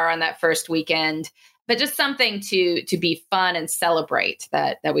you are on that first weekend. But just something to be fun and celebrate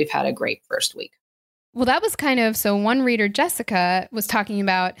that we've had a great first week. Well, that was so one reader, Jessica, was talking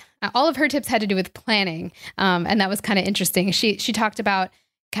about all of her tips had to do with planning. And that was kind of interesting. She talked about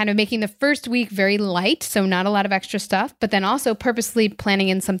kind of making the first week very light, so not a lot of extra stuff, but then also purposely planning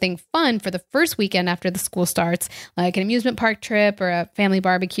in something fun for the first weekend after the school starts, like an amusement park trip or a family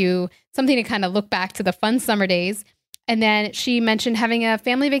barbecue, something to kind of look back to the fun summer days. And then she mentioned having a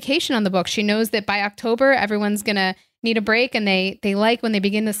family vacation on the book. She knows that by October, everyone's going to need a break, and they like when they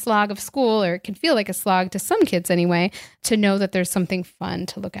begin the slog of school, or it can feel like a slog to some kids anyway, to know that there's something fun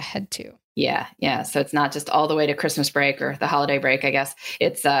to look ahead to. Yeah. So it's not just all the way to Christmas break or the holiday break, I guess.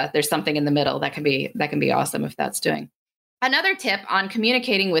 It's there's something in the middle that can be awesome if that's doing. Another tip on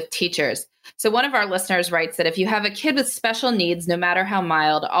communicating with teachers. So one of our listeners writes that if you have a kid with special needs, no matter how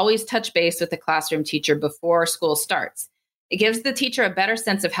mild, always touch base with the classroom teacher before school starts. It gives the teacher a better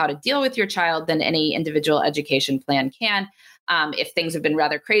sense of how to deal with your child than any individual education plan can. If things have been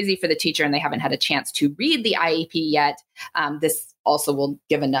rather crazy for the teacher and they haven't had a chance to read the IEP yet, this also will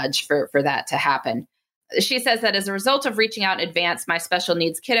give a nudge for that to happen. She says that as a result of reaching out in advance, my special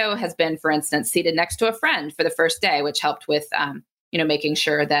needs kiddo has been, for instance, seated next to a friend for the first day, which helped with, making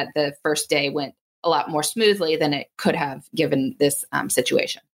sure that the first day went a lot more smoothly than it could have given this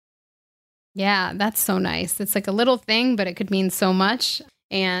situation. Yeah, that's so nice. It's like a little thing, but it could mean so much.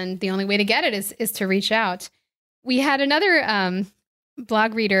 And the only way to get it is to reach out. We had another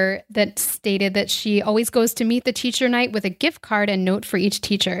blog reader that stated that she always goes to meet the teacher night with a gift card and note for each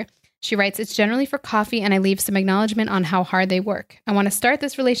teacher. She writes, it's generally for coffee, and I leave some acknowledgement on how hard they work. I want to start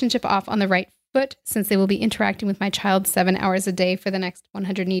this relationship off on the right foot since they will be interacting with my child 7 hours a day for the next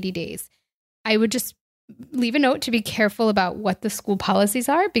 180 days. I would just leave a note to be careful about what the school policies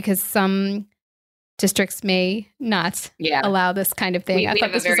are, because some districts may not allow this kind of thing. I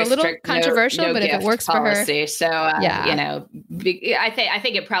thought this was a little controversial, but if it works policy. For her. So, I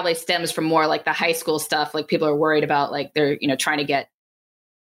think it probably stems from more like the high school stuff. Like people are worried about like they're, trying to get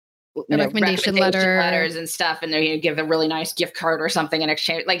recommendation letters and stuff. And they're give a really nice gift card or something in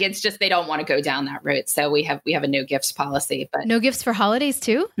exchange. Like it's just, they don't want to go down that route. So we have a no gifts policy, but no gifts for holidays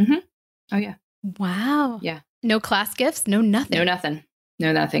too. Mm-hmm. Oh yeah. Wow. Yeah. No class gifts. No nothing. No nothing.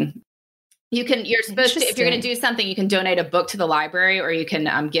 You're supposed to, if you're going to do something, you can donate a book to the library, or you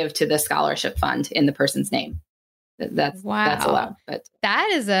can give to the scholarship fund in the person's name. That's wow. allowed. But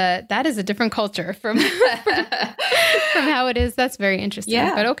that is a different culture from how it is. That's very interesting.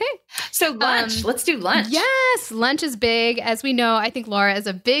 Yeah. But okay. So lunch, let's do lunch. Yes. Lunch is big. As we know, I think Laura is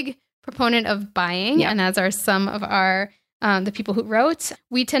a big proponent of buying, and as are some of our the people who wrote.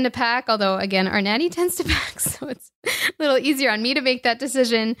 We tend to pack, although again, our nanny tends to pack, so it's a little easier on me to make that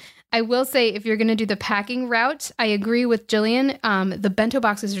decision. I will say, if you're going to do the packing route, I agree with Jillian. The bento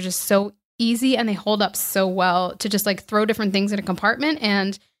boxes are just so easy and they hold up so well to just like throw different things in a compartment.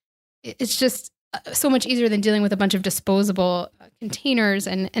 And it's just so much easier than dealing with a bunch of disposable containers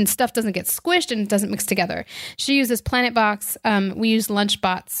and stuff doesn't get squished and it doesn't mix together. She uses Planet Box. We use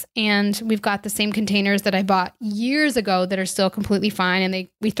Lunchbots, and we've got the same containers that I bought years ago that are still completely fine. And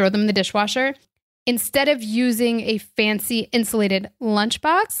we throw them in the dishwasher. Instead of using a fancy insulated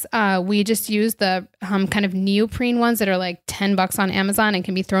lunchbox, we just use the kind of neoprene ones that are like $10 on Amazon and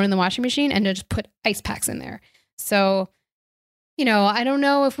can be thrown in the washing machine, and just put ice packs in there. So, I don't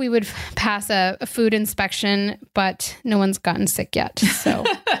know if we would pass a food inspection, but no one's gotten sick yet. So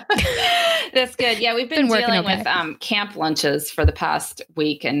that's good. Yeah, we've been dealing with camp lunches for the past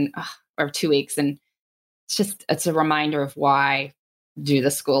week or 2 weeks, and it's a reminder of why do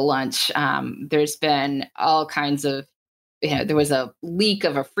the school lunch. There's been all kinds of, there was a leak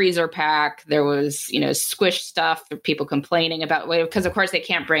of a freezer pack. There was, squished stuff for people complaining about, because of course they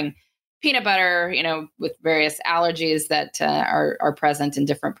can't bring peanut butter, with various allergies that are present in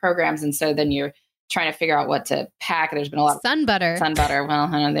different programs. And so then you're trying to figure out what to pack. There's been a lot of sun butter. Well,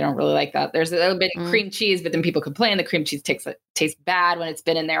 I know they don't really like that. There's a little bit of cream cheese, but then people complain the cream cheese tastes bad when it's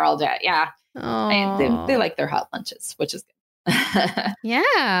been in there all day. Yeah. They like their hot lunches, which is good.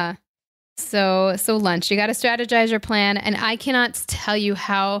 Yeah. So lunch, you got to strategize your plan. And I cannot tell you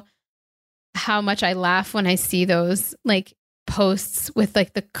how much I laugh when I see those like posts with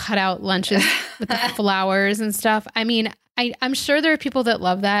like the cutout lunches with the flowers and stuff. I mean, I'm sure there are people that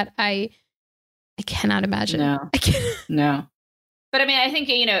love that. I cannot imagine. No. But I mean, I think,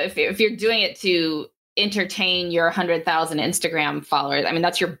 if you're doing it to entertain your 100,000 Instagram followers, I mean,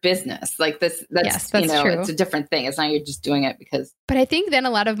 that's your business. Like that's true. It's a different thing. It's not you're just doing it because. But I think then a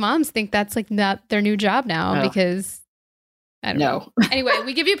lot of moms think that's like not their new job now because I don't know. Anyway,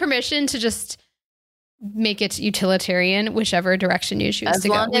 we give you permission to just make it utilitarian, whichever direction you choose to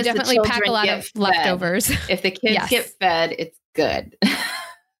go. We definitely pack a lot of leftovers. If the kids get fed, it's good.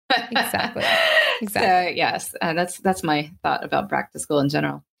 Exactly. So yes, that's my thought about back to school in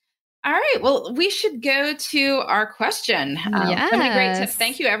general. All right. Well, we should go to our question. Yes. So many great tips.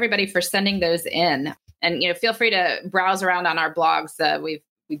 Thank you, everybody, for sending those in. And feel free to browse around on our blogs. We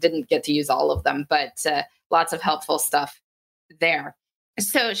didn't get to use all of them, but lots of helpful stuff there.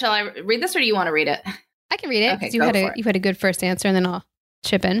 So, shall I read this, or do you want to read it? I can read it. Okay, you had a good first answer, and then I'll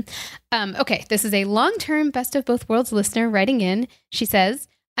chip in. Okay. This is a long-term Best of Both Worlds listener writing in. She says,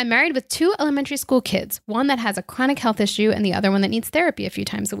 I'm married with 2 elementary school kids, one that has a chronic health issue and the other one that needs therapy a few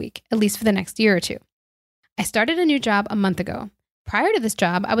times a week, at least for the next year or 2. I started a new job a month ago. Prior to this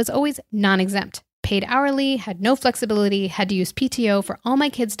job, I was always non-exempt, paid hourly, had no flexibility, had to use PTO for all my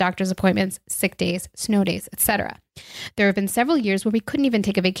kids' doctor's appointments, sick days, snow days, etc. There have been several years where we couldn't even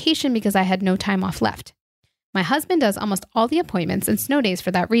take a vacation because I had no time off left. My husband does almost all the appointments and snow days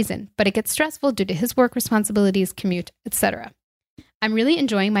for that reason, but it gets stressful due to his work responsibilities, commute, etc. I'm really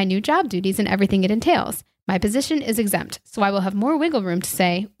enjoying my new job duties and everything it entails. My position is exempt, so I will have more wiggle room to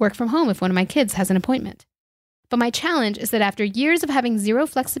say, work from home if one of my kids has an appointment. But my challenge is that after years of having zero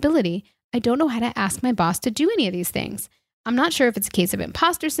flexibility, I don't know how to ask my boss to do any of these things. I'm not sure if it's a case of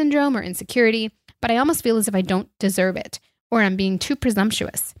imposter syndrome or insecurity, but I almost feel as if I don't deserve it, or I'm being too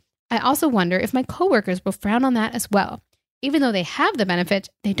presumptuous. I also wonder if my coworkers will frown on that as well. Even though they have the benefit,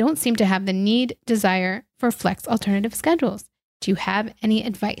 they don't seem to have the desire for flex alternative schedules. Do you have any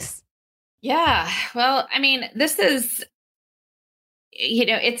advice? Yeah. Well, I mean, this is,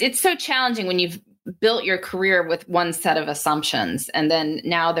 it's so challenging when you've built your career with one set of assumptions and then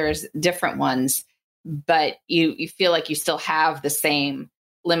now there's different ones, but you feel like you still have the same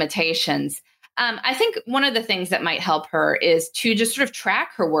limitations. I think one of the things that might help her is to just sort of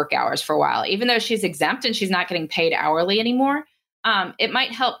track her work hours for a while, even though she's exempt and she's not getting paid hourly anymore. It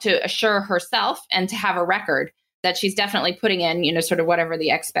might help to assure herself and to have a record that she's definitely putting in, sort of whatever the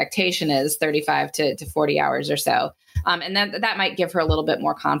expectation is, 35 to 40 hours or so. And then that might give her a little bit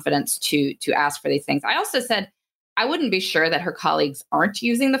more confidence to ask for these things. I also said, I wouldn't be sure that her colleagues aren't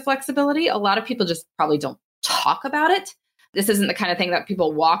using the flexibility. A lot of people just probably don't talk about it. This isn't the kind of thing that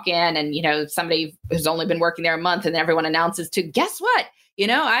people walk in and, somebody who's only been working there a month and everyone announces to, guess what?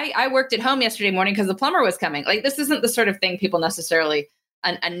 I worked at home yesterday morning because the plumber was coming. Like, this isn't the sort of thing people necessarily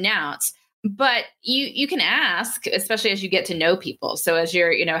announce. But you can ask, especially as you get to know people. So as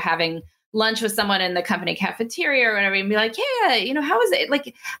you're, having lunch with someone in the company cafeteria or whatever, and be like, yeah, how is it?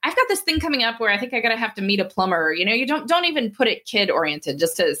 Like, I've got this thing coming up where I think I gotta have to meet a plumber. You don't even put it kid oriented,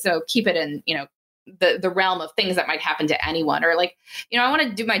 so keep it in, the realm of things that might happen to anyone. Or like, I want to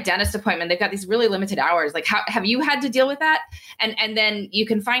do my dentist appointment. They've got these really limited hours. Like, how have you had to deal with that? And then you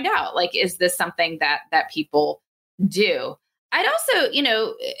can find out, like, is this something that people do? I'd also,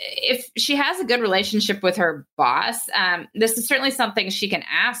 if she has a good relationship with her boss, this is certainly something she can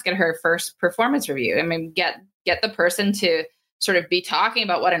ask at her first performance review. I mean, get the person to sort of be talking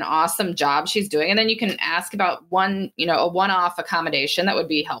about what an awesome job she's doing. And then you can ask about a one-off accommodation that would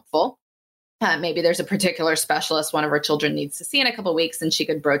be helpful. Maybe there's a particular specialist one of her children needs to see in a couple of weeks, and she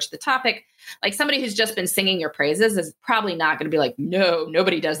could broach the topic. Like, somebody who's just been singing your praises is probably not going to be like, no,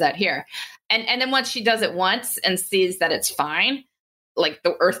 nobody does that here. And then once she does it once and sees that it's fine, like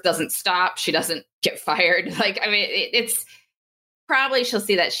the earth doesn't stop, she doesn't get fired. Like, I mean, it's probably she'll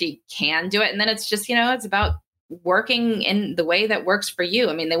see that she can do it. And then it's just, it's about working in the way that works for you.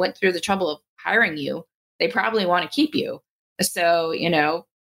 I mean, they went through the trouble of hiring you. They probably want to keep you. So,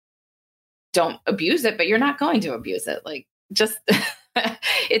 don't abuse it, but you're not going to abuse it. Like, just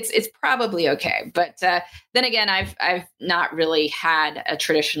it's probably okay. But then again, I've not really had a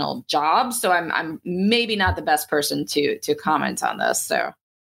traditional job, so I'm maybe not the best person to comment on this. So,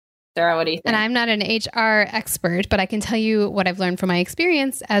 Sarah, what do you think? And I'm not an HR expert, but I can tell you what I've learned from my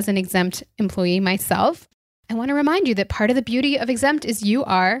experience as an exempt employee myself. I want to remind you that part of the beauty of exempt is you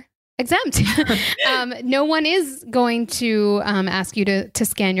are exempt. No one is going to ask you to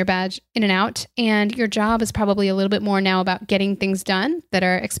scan your badge in and out. And your job is probably a little bit more now about getting things done that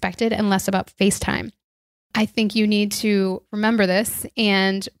are expected and less about FaceTime. I think you need to remember this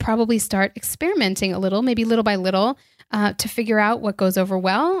and probably start experimenting a little, maybe little by little, to figure out what goes over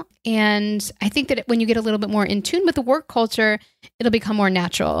well. And I think that when you get a little bit more in tune with the work culture, it'll become more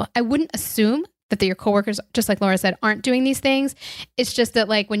natural. I wouldn't assume that your coworkers, just like Laura said, aren't doing these things. It's just that,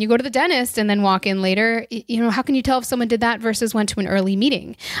 like, when you go to the dentist and then walk in later, how can you tell if someone did that versus went to an early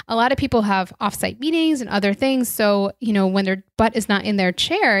meeting? A lot of people have offsite meetings and other things. So, when their butt is not in their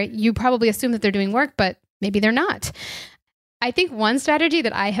chair, you probably assume that they're doing work, but maybe they're not. I think one strategy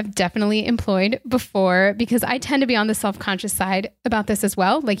that I have definitely employed before, because I tend to be on the self-conscious side about this as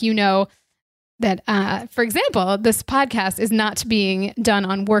well. Like, that, for example, this podcast is not being done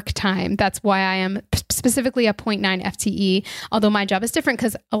on work time. That's why I am specifically a 0.9 FTE, although my job is different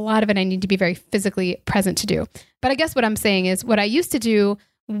because a lot of it I need to be very physically present to do. But I guess what I'm saying is what I used to do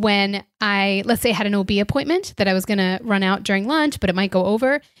when I, let's say, had an OB appointment that I was going to run out during lunch, but it might go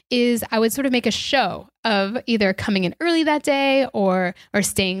over, is I would sort of make a show of either coming in early that day or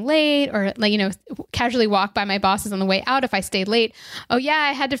staying late, or casually walk by my bosses on the way out if I stayed late. Oh yeah,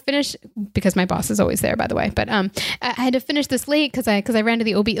 I had to finish, because my boss is always there, by the way, but I had to finish this late because I ran to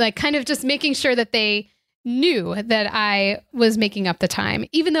the OB, like kind of just making sure that they knew that I was making up the time,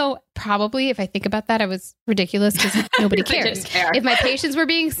 even though probably, if I think about that, I was ridiculous because nobody cares. If my patients were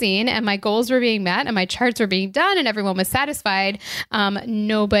being seen and my goals were being met and my charts were being done and everyone was satisfied,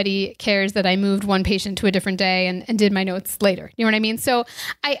 nobody cares that I moved one patient to a different day and did my notes later. You know what I mean? So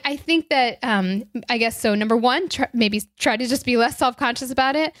I think that, I guess, so number one, maybe try to just be less self-conscious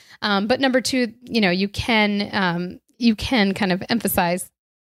about it. But number two, you can kind of emphasize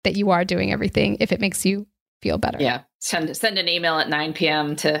that you are doing everything if it makes you feel better. Yeah. Send an email at 9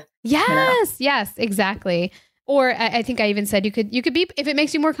 p.m. to. Yes, exactly. Or I think I even said you could be, if it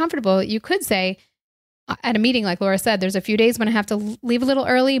makes you more comfortable, you could say at a meeting, like Laura said, there's a few days when I have to leave a little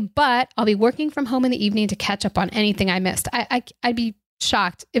early, but I'll be working from home in the evening to catch up on anything I missed. I'd be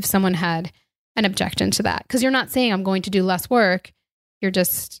shocked if someone had an objection to that, because you're not saying I'm going to do less work. You're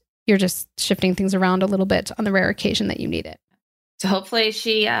just shifting things around a little bit on the rare occasion that you need it. So hopefully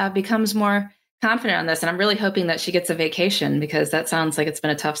she becomes more confident on this. And I'm really hoping that she gets a vacation, because that sounds like it's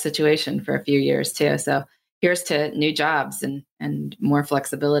been a tough situation for a few years too. So here's to new jobs and more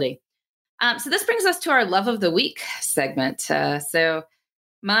flexibility. So this brings us to our Love of the Week segment. So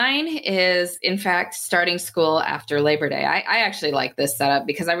mine is, in fact, starting school after Labor Day. I actually like this setup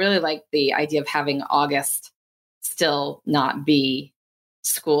because I really like the idea of having August still not be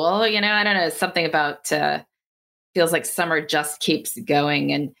school. I don't know, something about feels like summer just keeps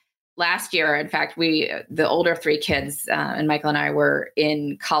going. And last year, in fact, the older three kids, and Michael and I were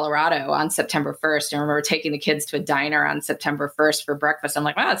in Colorado on September 1st. And I remember taking the kids to a diner on September 1st for breakfast. I'm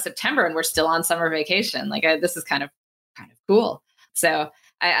like, wow, it's September and we're still on summer vacation. Like, this is kind of cool. So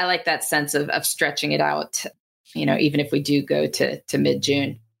I like that sense of stretching it out, even if we do go to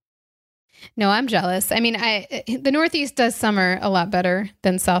mid-June. No, I'm jealous. I mean, the Northeast does summer a lot better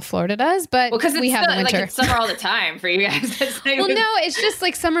than South Florida does, but we have winter. Like it's summer all the time for you guys. Well, no, it's just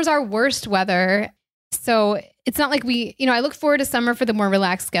like summer's our worst weather. So it's not like I look forward to summer for the more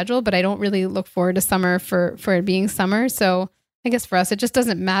relaxed schedule, but I don't really look forward to summer for it being summer. So I guess for us, it just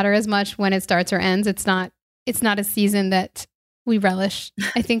doesn't matter as much when it starts or ends. It's not a season that we relish.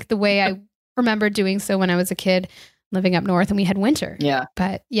 I think the way I remember doing so when I was a kid living up north and we had winter. Yeah.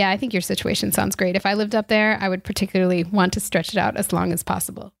 But yeah, I think your situation sounds great. If I lived up there, I would particularly want to stretch it out as long as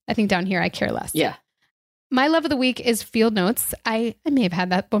possible. I think down here, I care less. Yeah. My love of the week is Field Notes. I may have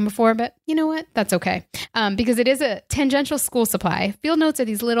had that one before, but you know what? That's okay. Because it is a tangential school supply. Field Notes are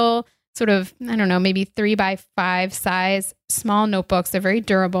these little sort of, I don't know, maybe 3x5 size, small notebooks. They're very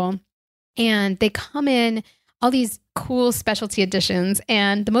durable. And they come in all these cool specialty editions.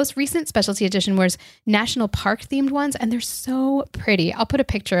 And the most recent specialty edition was national park themed ones. And they're so pretty. I'll put a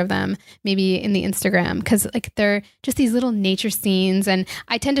picture of them maybe in the Instagram because like they're just these little nature scenes. And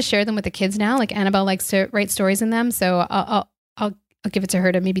I tend to share them with the kids now. Like Annabelle likes to write stories in them. So I'll give it to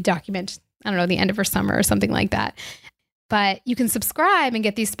her to maybe document, I don't know, the end of her summer or something like that. But you can subscribe and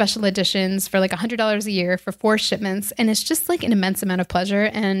get these special editions for like $100 a year for 4 shipments. And it's just like an immense amount of pleasure.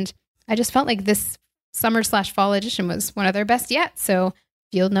 And I just felt like this summer/fall edition was one of their best yet. So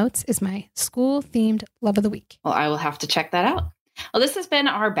Field Notes is my school-themed love of the week. Well, I will have to check that out. Well, this has been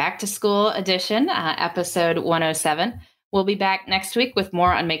our Back to School edition, episode 107. We'll be back next week with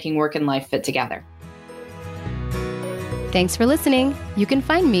more on making work and life fit together. Thanks for listening. You can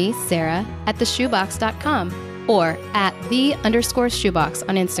find me, Sarah, at theshoebox.com or at @the_shoebox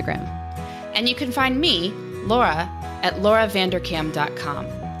on Instagram. And you can find me, Laura, at lauravanderkam.com.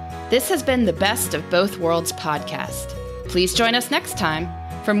 This has been the Best of Both Worlds podcast. Please join us next time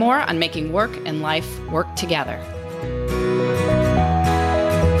for more on making work and life work together.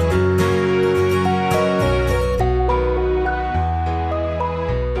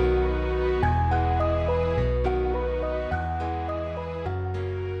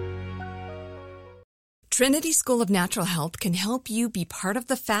 Trinity School of Natural Health can help you be part of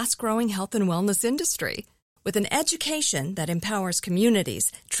the fast-growing health and wellness industry. With an education that empowers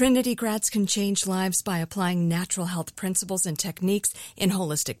communities, Trinity grads can change lives by applying natural health principles and techniques in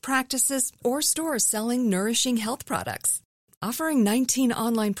holistic practices or stores selling nourishing health products. Offering 19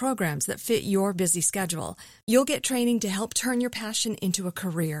 online programs that fit your busy schedule, you'll get training to help turn your passion into a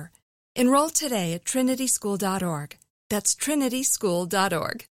career. Enroll today at trinityschool.org. That's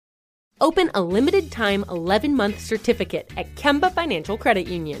trinityschool.org. Open a limited-time 11-month certificate at Kemba Financial Credit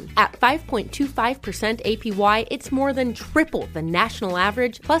Union. At 5.25% APY, it's more than triple the national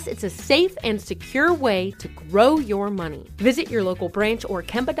average, plus it's a safe and secure way to grow your money. Visit your local branch or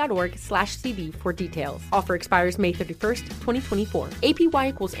kemba.org/cb for details. Offer expires May 31st, 2024. APY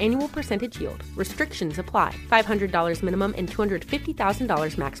equals annual percentage yield. Restrictions apply. $500 minimum and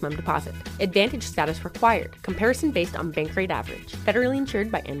 $250,000 maximum deposit. Advantage status required. Comparison based on bank rate average. Federally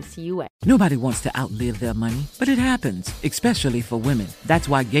insured by NCUA. Nobody wants to outlive their money, but it happens, especially for women. That's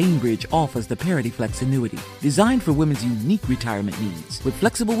why Gainbridge offers the Parity Flex annuity, designed for women's unique retirement needs, with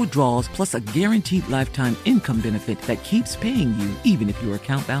flexible withdrawals plus a guaranteed lifetime income benefit that keeps paying you even if your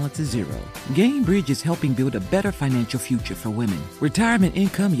account balance is zero. Gainbridge is helping build a better financial future for women. Retirement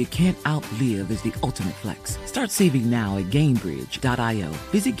income you can't outlive is the ultimate flex. Start saving now at Gainbridge.io.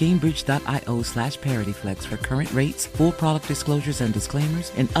 Visit Gainbridge.io/ParityFlex for current rates, full product disclosures and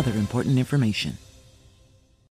disclaimers, and other important information.